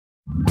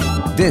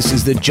This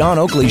is the John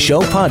Oakley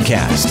Show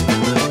podcast.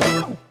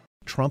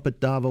 Trump at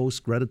Davos,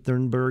 Greta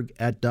Thunberg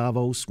at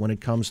Davos when it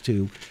comes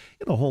to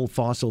the whole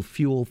fossil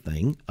fuel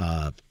thing,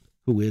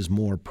 who is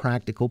more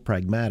practical,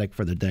 pragmatic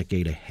for the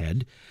decade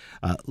ahead.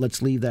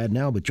 Let's leave that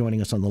now, but joining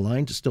us on the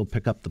line to still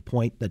pick up the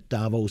point that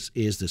Davos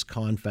is this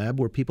confab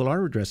where people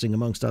are addressing,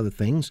 amongst other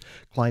things,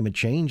 climate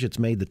change. It's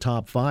made the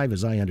top 5,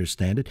 as I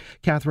understand it.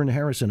 Kathryn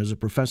Harrison is a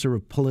professor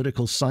of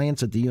political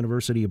science at the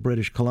University of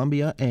British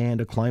Columbia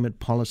and a climate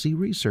policy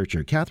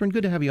researcher. Kathryn,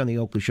 good to have you on the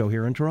Oakley Show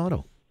here in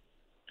Toronto.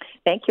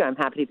 Thank you. I'm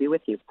happy to be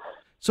with you.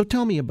 So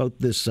tell me about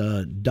this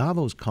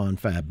Davos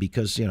confab,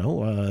 because,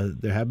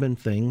 there have been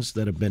things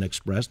that have been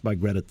expressed by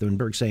Greta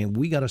Thunberg saying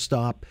we got to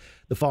stop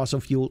the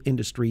fossil fuel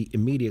industry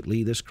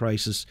immediately. This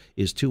crisis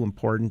is too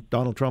important.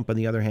 Donald Trump, on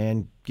the other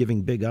hand,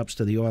 giving big ups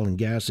to the oil and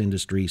gas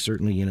industry,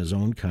 certainly in his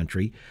own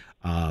country.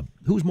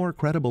 Who's more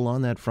credible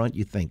on that front,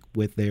 you think,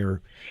 with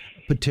their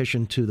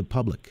petition to the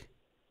public?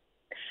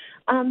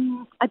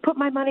 I put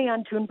my money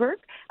on Thunberg.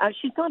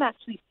 She's not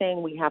actually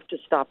saying we have to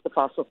stop the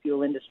fossil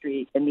fuel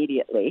industry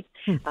immediately.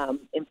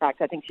 In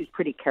fact, I think she's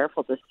pretty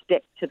careful to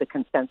stick to the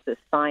consensus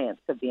science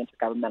of the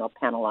Intergovernmental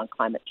Panel on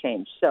Climate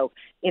Change. So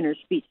in her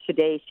speech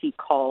today, she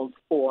called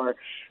for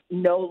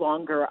no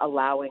longer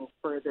allowing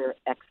further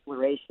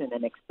exploration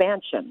and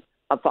expansion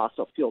of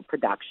fossil fuel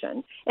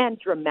production and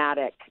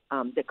dramatic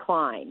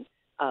decline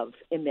of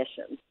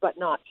emissions, but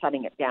not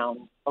shutting it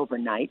down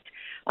overnight.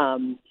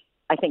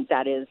 I think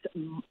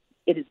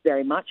it is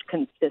very much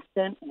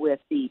consistent with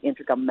the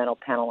Intergovernmental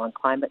Panel on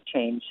Climate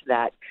Change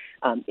that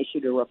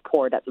issued a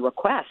report at the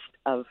request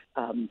of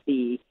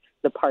the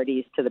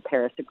parties to the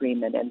Paris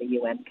Agreement and the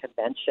UN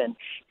Convention,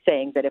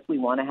 saying that if we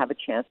want to have a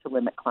chance to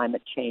limit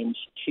climate change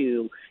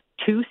to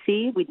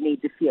 2C, we'd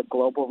need to see a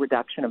global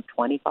reduction of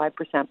 25%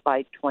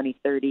 by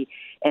 2030.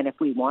 And if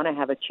we want to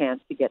have a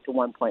chance to get to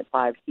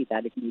 1.5C,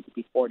 that would need to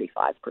be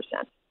 45%.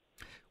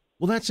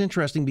 Well, that's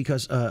interesting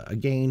because,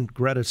 again,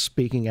 Greta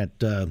speaking at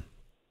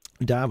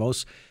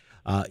Davos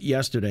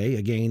yesterday,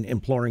 again,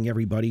 imploring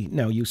everybody.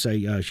 Now, you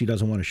say she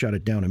doesn't want to shut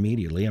it down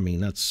immediately. I mean,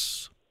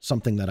 that's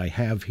something that I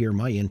have here.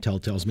 My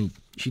intel tells me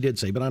she did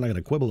say, but I'm not going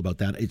to quibble about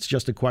that. It's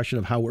just a question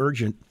of how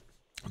urgent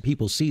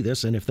people see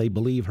this. And if they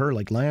believe her,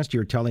 like last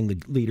year, telling the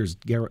leaders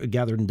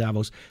gathered in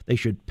Davos, they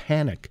should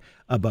panic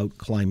about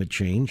climate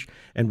change.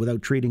 And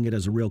without treating it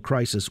as a real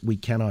crisis, we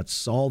cannot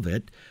solve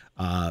it.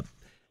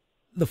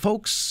 The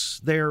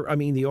folks there, I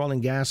mean, the oil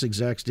and gas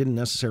execs didn't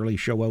necessarily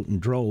show out in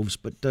droves,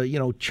 but,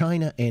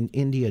 China and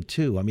India,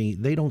 too. I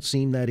mean, they don't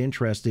seem that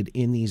interested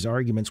in these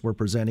arguments we're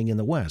presenting in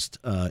the West.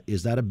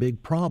 Is that a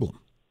big problem?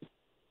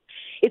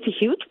 It's a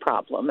huge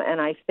problem. And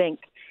I think,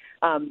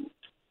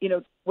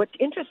 what's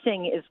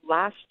interesting is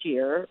last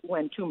year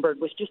when Thunberg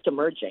was just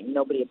emerging,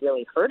 nobody had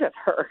really heard of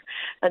her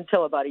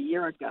until about a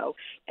year ago.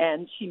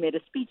 And she made a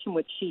speech in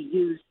which she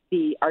used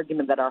the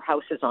argument that our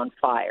house is on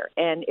fire.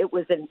 And it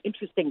was an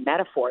interesting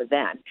metaphor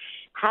then.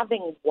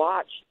 Having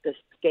watched the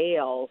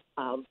scale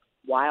of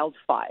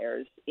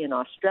wildfires in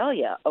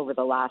Australia over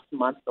the last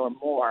month or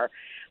more,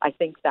 I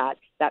think that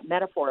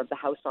metaphor of the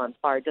house on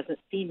fire doesn't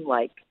seem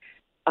like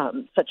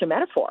such a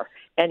metaphor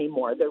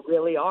anymore. There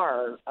really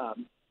are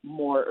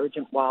more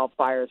urgent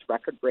wildfires,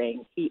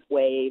 record-breaking heat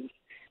waves,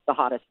 the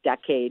hottest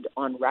decade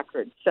on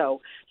record. So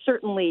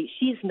certainly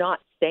she's not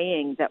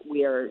saying that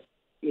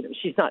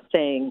she's not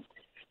saying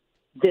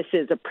this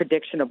is a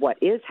prediction of what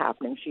is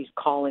happening. She's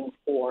calling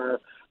for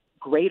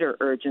greater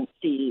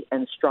urgency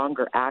and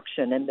stronger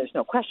action. And there's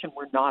no question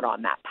we're not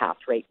on that path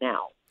right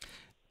now.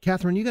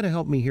 Kathryn, you got to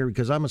help me here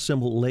because I'm a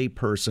simple lay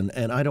person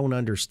and I don't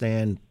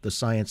understand the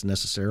science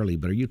necessarily.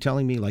 But are you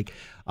telling me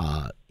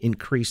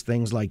increase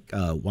things like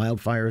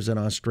wildfires in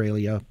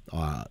Australia,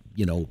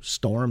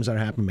 storms that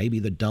happen, maybe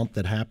the dump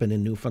that happened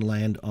in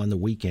Newfoundland on the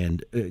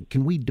weekend?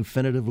 Can we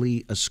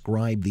definitively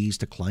ascribe these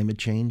to climate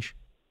change?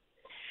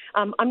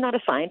 I'm not a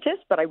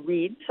scientist, but I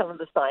read some of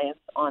the science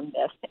on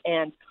this.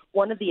 And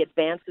one of the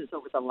advances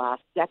over the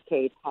last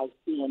decade has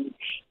been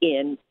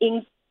in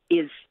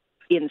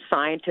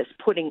scientists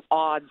putting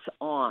odds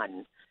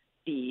on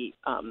the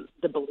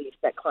belief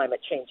that climate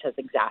change has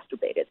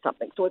exacerbated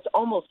something. So it's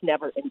almost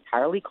never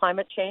entirely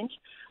climate change.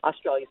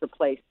 Australia is a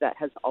place that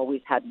has always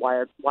had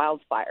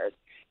wildfires.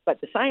 But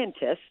the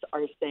scientists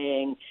are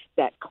saying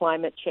that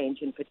climate change,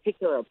 in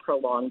particular,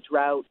 prolonged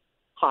drought,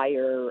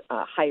 higher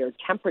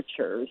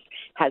temperatures,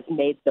 has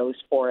made those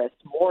forests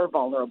more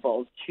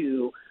vulnerable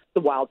to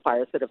the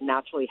wildfires that have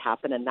naturally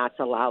happened, and that's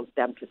allowed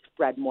them to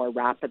spread more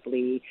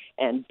rapidly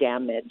and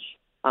damage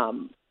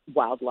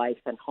wildlife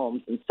and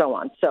homes and so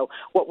on. So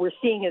what we're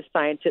seeing is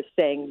scientists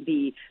saying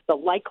the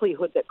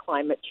likelihood that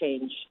climate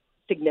change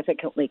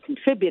significantly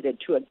contributed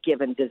to a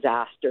given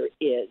disaster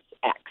is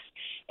X.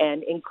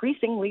 And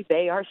increasingly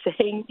they are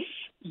saying,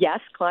 yes,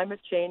 climate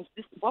change,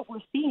 what we're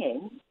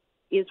seeing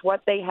is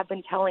what they have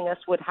been telling us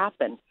would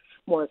happen.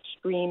 More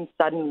extreme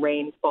sudden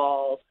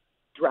rainfall,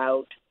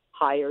 drought,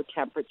 higher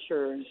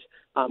temperatures,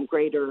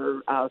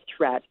 greater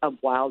threat of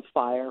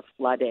wildfire,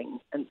 flooding,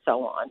 and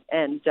so on.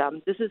 And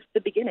this is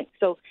the beginning.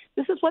 So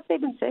this is what they've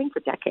been saying for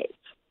decades.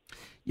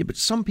 Yeah, but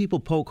some people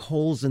poke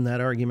holes in that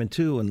argument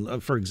too.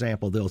 And for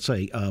example, they'll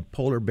say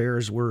polar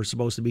bears were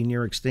supposed to be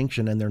near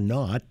extinction, and they're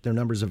not. Their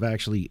numbers have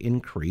actually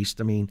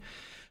increased. I mean,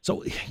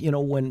 so,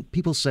 when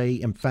people say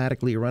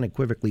emphatically or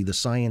unequivocally the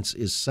science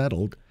is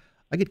settled,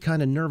 I get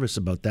kind of nervous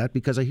about that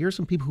because I hear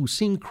some people who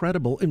seem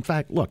credible. In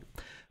fact, look,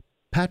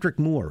 Patrick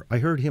Moore, I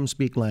heard him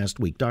speak last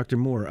week. Dr.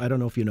 Moore, I don't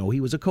know if you know,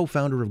 he was a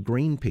co-founder of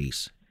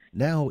Greenpeace.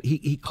 Now,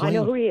 he claims, I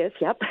know who he is,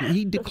 yep.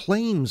 He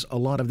declaims a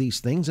lot of these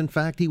things. In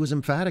fact, he was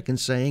emphatic in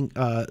saying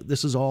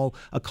this is all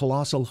a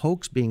colossal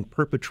hoax being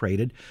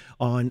perpetrated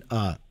on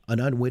an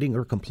unwitting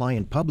or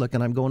compliant public.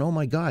 And I'm going, oh,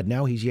 my God,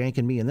 now he's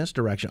yanking me in this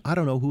direction. I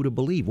don't know who to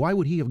believe. Why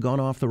would he have gone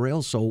off the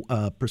rails so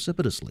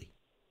precipitously?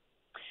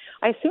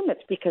 I assume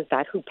it's because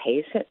that's who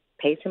pays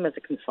him as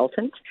a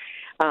consultant.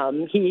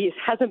 He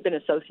hasn't been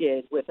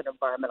associated with an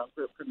environmental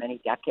group for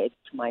many decades,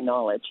 to my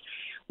knowledge.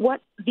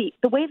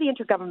 The way the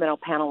Intergovernmental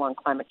Panel on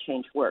Climate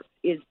Change works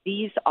is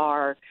these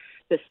are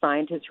the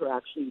scientists who are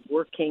actually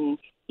working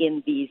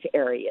in these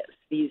areas.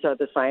 These are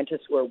the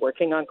scientists who are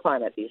working on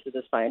climate. These are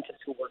the scientists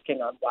who are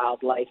working on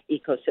wildlife,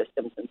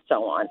 ecosystems, and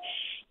so on.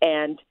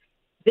 And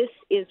this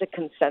is a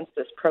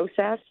consensus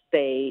process.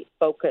 They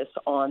focus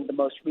on the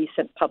most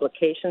recent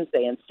publications.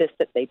 They insist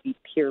that they be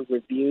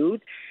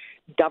peer-reviewed.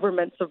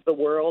 Governments of the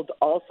world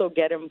also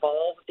get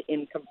involved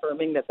in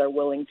confirming that they're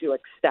willing to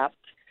accept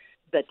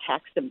the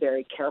text and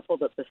very careful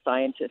that the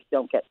scientists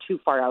don't get too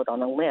far out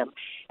on a limb.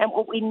 And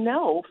what we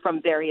know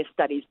from various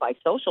studies by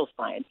social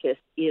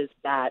scientists is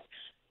that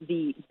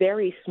the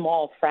very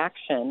small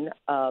fraction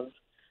of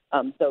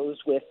those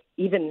with,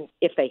 even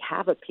if they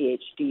have a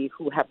PhD,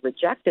 who have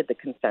rejected the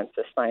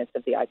consensus science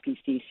of the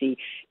IPCC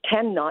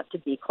tend not to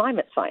be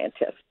climate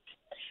scientists.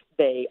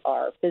 They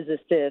are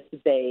physicists.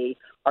 They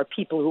are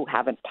people who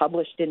haven't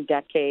published in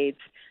decades.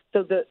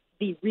 So the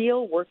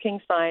real working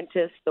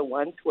scientists, the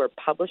ones who are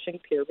publishing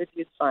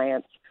peer-reviewed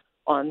science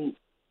on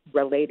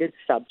related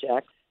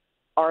subjects,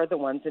 are the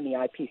ones in the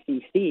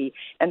IPCC.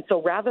 And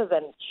so rather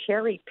than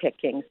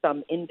cherry-picking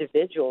some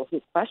individual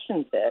who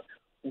questions it,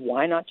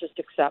 why not just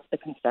accept the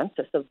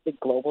consensus of the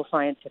global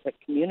scientific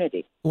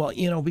community? Well,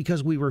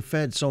 because we were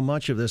fed so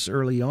much of this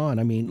early on.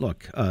 I mean,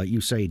 look,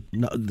 you say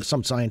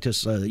some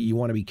scientists, you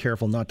want to be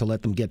careful not to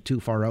let them get too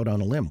far out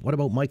on a limb. What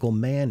about Michael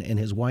Mann and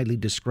his widely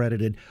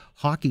discredited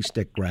hockey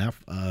stick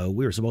graph?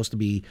 We were supposed to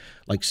be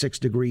like 6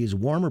 degrees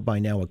warmer by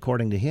now,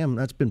 according to him.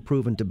 That's been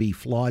proven to be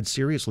flawed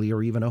seriously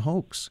or even a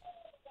hoax.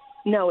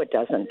 No, it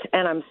doesn't.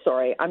 And I'm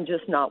sorry. I'm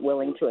just not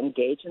willing to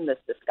engage in this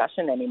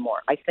discussion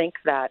anymore. I think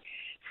that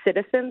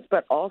citizens,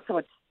 but also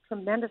a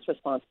tremendous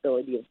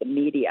responsibility of the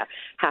media,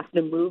 have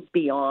to move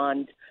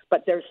beyond.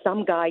 But there's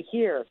some guy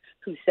here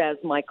who says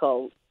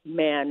Michael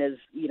Mann is,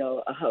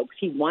 a hoax.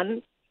 He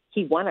won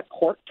a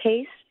court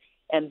case,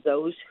 and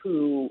those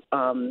who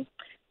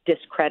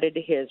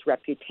discredited his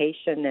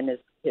reputation and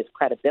his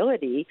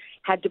credibility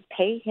had to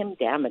pay him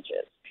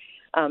damages.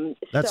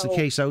 That's the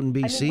case out in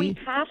BC? We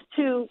have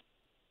to.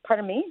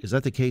 Pardon me? Is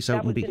that the case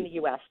out in BC? That was in the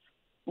U.S.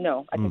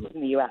 No, I think it was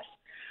in the U.S.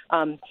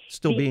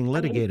 Still being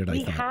litigated,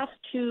 I thought.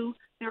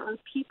 There are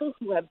people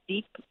who have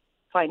deep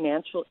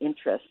financial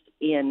interest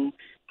in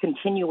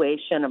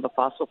continuation of a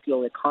fossil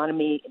fuel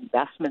economy,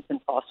 investments in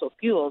fossil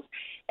fuels,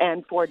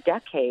 and for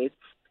decades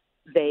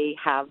they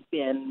have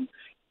been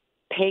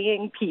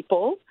paying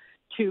people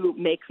to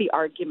make the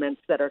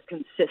arguments that are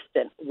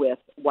consistent with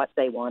what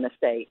they want to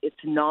say. It's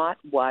not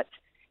what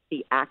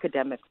the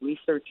academic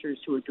researchers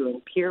who are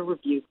doing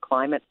peer-reviewed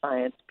climate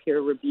science,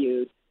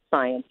 peer-reviewed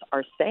science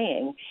are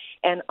saying.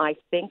 And I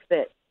think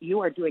that you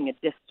are doing a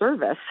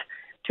disservice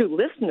to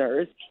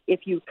listeners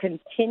if you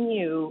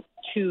continue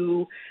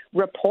to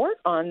report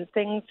on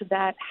things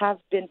that have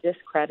been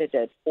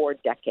discredited for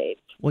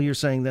decades. Well, you're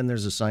saying then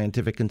there's a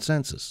scientific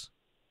consensus.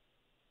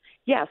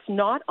 Yes,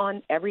 not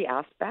on every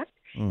aspect.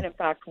 And in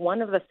fact,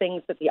 one of the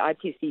things that the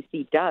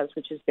IPCC does,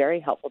 which is very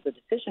helpful to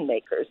decision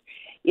makers,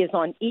 is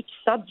on each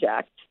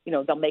subject,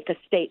 they'll make a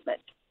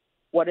statement.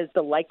 What is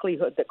the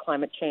likelihood that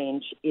climate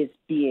change is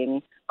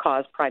being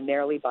caused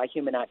primarily by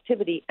human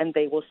activity? And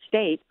they will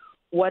state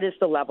what is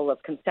the level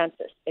of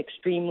consensus,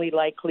 extremely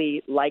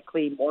likely,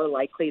 likely, more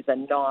likely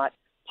than not,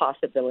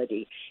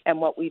 possibility. And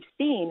what we've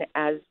seen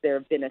as there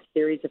have been a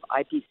series of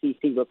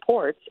IPCC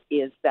reports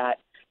is that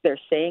they're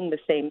saying the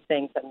same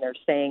things and they're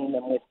saying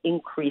them with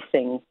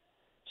increasing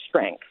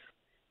strength.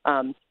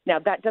 Now,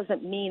 that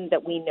doesn't mean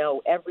that we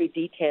know every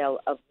detail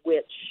of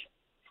which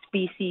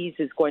species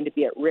is going to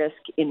be at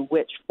risk in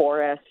which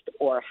forest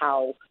or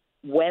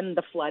when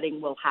the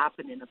flooding will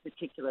happen in a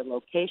particular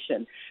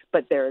location.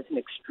 But there is an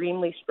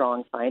extremely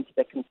strong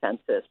scientific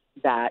consensus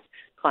that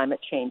climate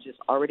change is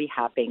already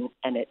happening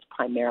and it's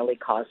primarily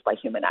caused by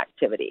human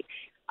activity.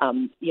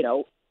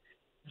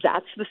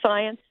 That's the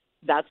science.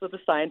 That's what the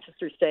scientists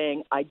are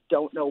saying. I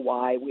don't know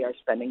why we are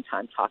spending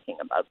time talking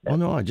about this. Well,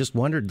 no, I just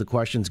wondered the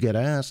questions get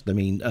asked. I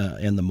mean,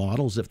 and the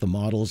models, if the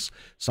models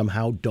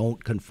somehow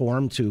don't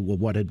conform to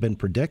what had been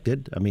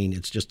predicted, I mean,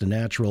 it's just a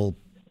natural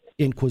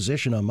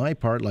inquisition on my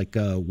part, like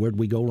where'd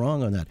we go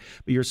wrong on that?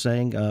 But you're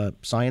saying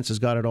science has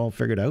got it all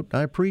figured out.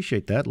 I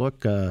appreciate that.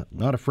 Look,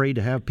 not afraid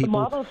to have people.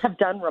 The models have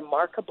done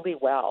remarkably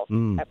well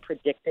at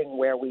predicting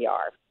where we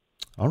are.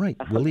 All right,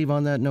 we'll leave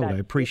on that note. I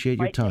appreciate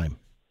your time.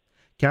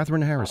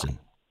 Kathryn Harrison,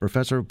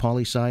 Professor of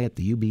Poli-Sci at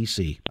the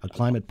UBC, a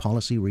climate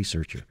policy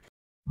researcher.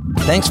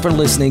 Thanks for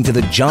listening to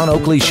the John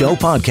Oakley Show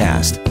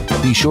podcast.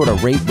 Be sure to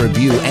rate,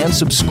 review, and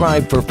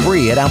subscribe for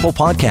free at Apple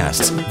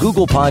Podcasts,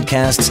 Google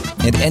Podcasts,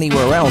 and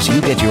anywhere else you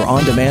get your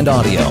on-demand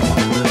audio.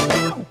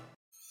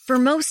 For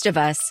most of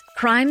us,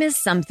 crime is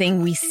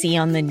something we see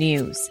on the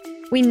news.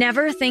 We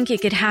never think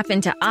it could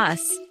happen to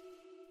us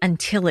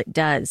until it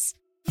does.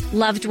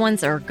 Loved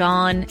ones are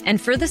gone, and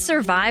for the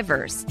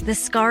survivors, the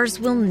scars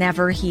will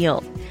never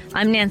heal.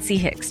 I'm Nancy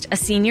Hixt, a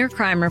senior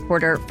crime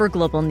reporter for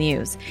Global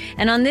News.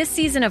 And on this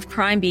season of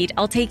Crime Beat,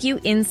 I'll take you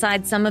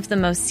inside some of the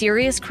most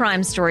serious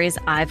crime stories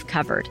I've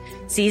covered.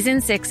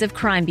 Season 6 of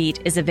Crime Beat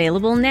is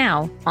available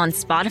now on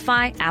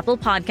Spotify, Apple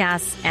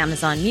Podcasts,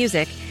 Amazon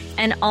Music,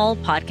 and all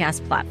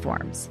podcast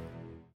platforms.